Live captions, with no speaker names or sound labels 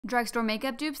drugstore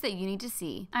makeup dupes that you need to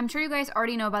see. I'm sure you guys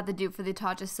already know about the dupe for the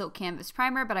Tatcha Silk Canvas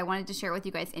Primer, but I wanted to share it with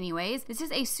you guys anyways. This is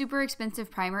a super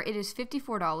expensive primer. It is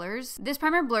 $54. This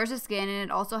primer blurs the skin and it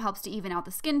also helps to even out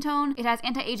the skin tone. It has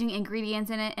anti-aging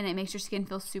ingredients in it and it makes your skin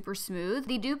feel super smooth.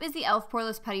 The dupe is the e.l.f.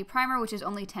 Poreless Putty Primer, which is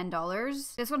only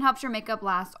 $10. This one helps your makeup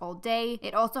last all day.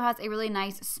 It also has a really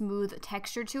nice smooth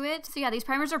texture to it. So yeah, these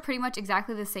primers are pretty much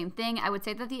exactly the same thing. I would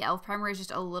say that the e.l.f. primer is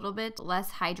just a little bit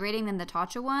less hydrating than the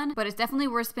Tatcha one, but it's definitely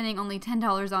worth spending only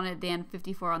 $10 on it than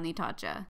 $54 on the Tatcha.